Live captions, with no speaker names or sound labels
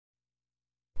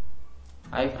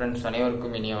Hi friends,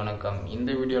 அனைவருக்கும் இனிய வணக்கம். இந்த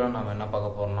வீடியோல நாம என்ன பார்க்க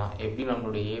போறோம்னா எப்படி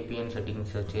நம்மளுடைய APN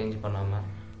செட்டிங்ஸ் சேஞ்ச் பண்ணாம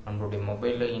நம்மளுடைய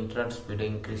மொபைல்ல இன்டர்நெட் ஸ்பீடை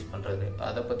இன்கிரீஸ் பண்றது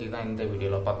அத பத்தி தான் இந்த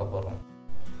வீடியோல பார்க்க போறோம்.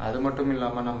 அது மட்டும்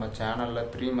இல்லாம நம்ம சேனல்ல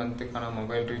 3 மந்த்க்கான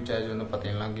மொபைல் ரீசார்ஜ் வந்து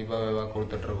பாத்தீங்கன்னா கிவ் அவேவா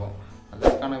கொடுத்துட்டு இருக்கோம்.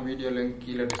 அதற்கான வீடியோ லிங்க்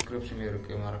கீழ டிஸ்கிரிப்ஷன்ல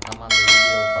இருக்கு. மறக்காம அந்த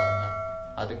வீடியோவை பாருங்க.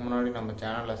 அதுக்கு முன்னாடி நம்ம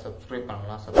சேனலை சப்ஸ்கிரைப்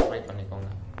பண்ணலாம், சப்ஸ்கிரைப்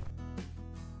பண்ணிக்கோங்க.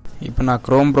 இப்போ நான்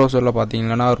Chrome browserல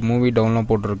பாத்தீங்கன்னா ஒரு மூவி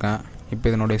டவுன்லோட் போட்டுருக்கேன். இப்போ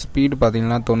இதனுடைய ஸ்பீடு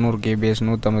பார்த்தீங்கன்னா 90 kbs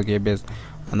 150 kbs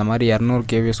அந்த மாதிரி 200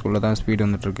 kbsக்குள்ளே தான் ஸ்பீடு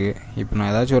வந்துட்டுருக்கு. இப்போ நான்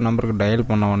ஏதாச்சும் ஒரு நம்பருக்கு டயல்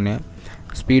பண்ண உடனே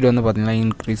ஸ்பீடு வந்து பார்த்திங்கன்னா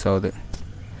இன்க்ரீஸ் ஆகுது.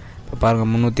 இப்போ பாருங்கள்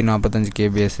 345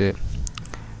 kbs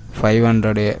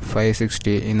 500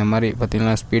 560 இந்த மாதிரி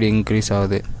பார்த்திங்கன்னா ஸ்பீடு இன்க்ரீஸ்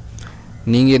ஆகுது.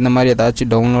 நீங்கள் இந்த மாதிரி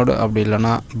ஏதாச்சும் டவுன்லோடு அப்படி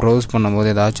இல்லைனா ப்ரௌஸ்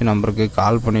பண்ணும்போது ஏதாச்சும் நம்பருக்கு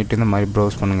கால் பண்ணிவிட்டு இந்த மாதிரி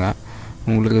ப்ரௌஸ் பண்ணுங்கள்.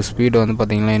 உங்களுக்கு ஸ்பீடு வந்து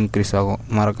பார்த்திங்கன்னா இன்க்ரீஸ் ஆகும்.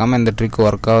 மறக்காமல் இந்த ட்ரிக்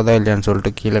ஒர்க் ஆகுதா இல்லையான்னு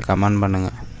சொல்லிட்டு கீழே கமெண்ட்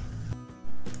பண்ணுங்கள்.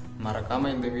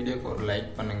 மறக்காமல் இந்த வீடியோக்கு ஒரு லைக்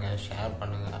பண்ணுங்கள், ஷேர்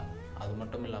பண்ணுங்கள். அது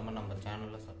மட்டும் இல்லாமல் நம்ம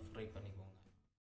சேனலை சப்ஸ்கிரைப் பண்ணிக்கோங்க.